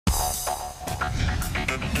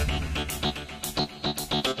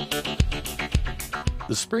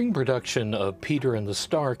The spring production of Peter and the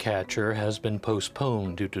Starcatcher has been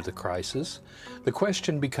postponed due to the crisis. The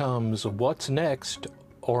question becomes, what's next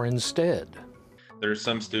or instead? There are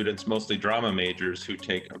some students, mostly drama majors, who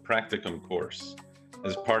take a practicum course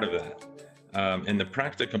as part of that. And the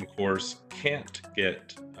practicum course can't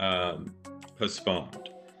get postponed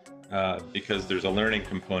because there's a learning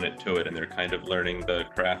component to it, and they're kind of learning the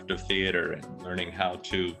craft of theater and learning how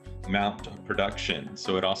to mount a production.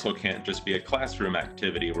 So it also can't just be a classroom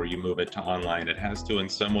activity where you move it to online. It has to in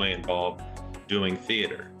some way involve doing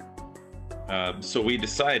theater. So we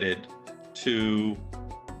decided to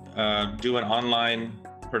do an online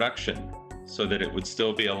production so that it would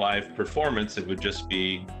still be a live performance. It would just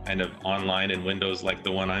be kind of online in windows like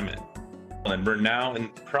the one I'm in. And we're now in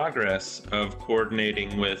progress of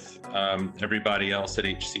coordinating with everybody else at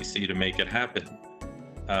HCC to make it happen.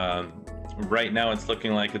 Right now it's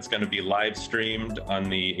looking like it's going to be live streamed on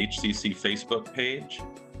the HCC Facebook page.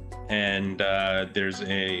 And there's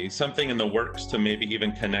something in the works to maybe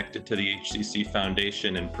even connect it to the HCC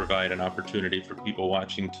Foundation and provide an opportunity for people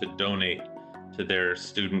watching to donate to their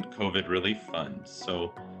student COVID relief funds.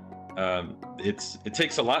 So it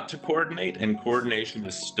takes a lot to coordinate, and coordination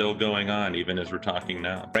is still going on even as we're talking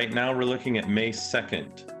now. Right now we're looking at May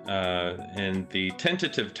 2nd, and the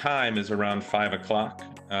tentative time is around 5 o'clock.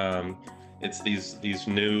 It's these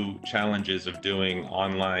new challenges of doing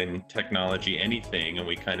online technology, anything, and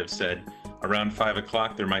we kind of said around 5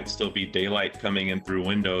 o'clock there might still be daylight coming in through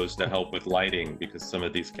windows to help with lighting, because some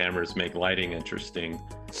of these cameras make lighting interesting,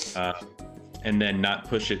 and then not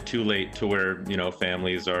push it too late to where, you know,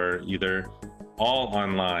 families are either all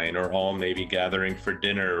online or all maybe gathering for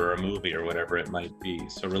dinner or a movie or whatever it might be.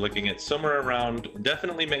 So we're looking at somewhere around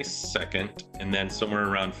definitely May 2nd, and then somewhere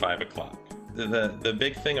around 5 o'clock. The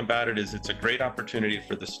big thing about it is it's a great opportunity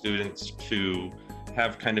for the students to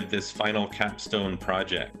have kind of this final capstone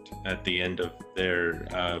project at the end of their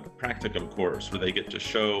practicum course, where they get to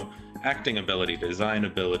show acting ability, design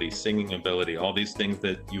ability, singing ability, all these things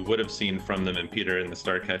that you would have seen from them in Peter and the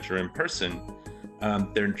Starcatcher in person.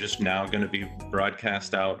 They're just now going to be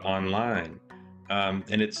broadcast out online.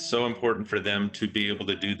 And it's so important for them to be able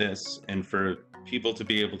to do this and for people to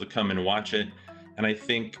be able to come and watch it. And I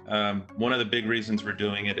think one of the big reasons we're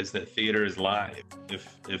doing it is that theater is live.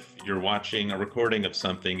 If you're watching a recording of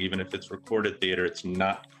something, even if it's recorded theater, it's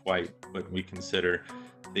not quite what we consider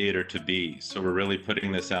theater to be. So we're really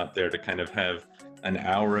putting this out there to kind of have an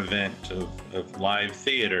hour event of live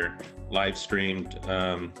theater, live streamed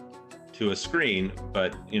to a screen,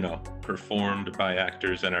 but, you know, performed by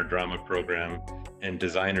actors in our drama program and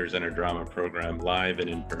designers in our drama program, live and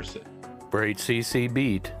in person. For HCC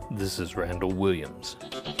Beat, this is Randall Williams.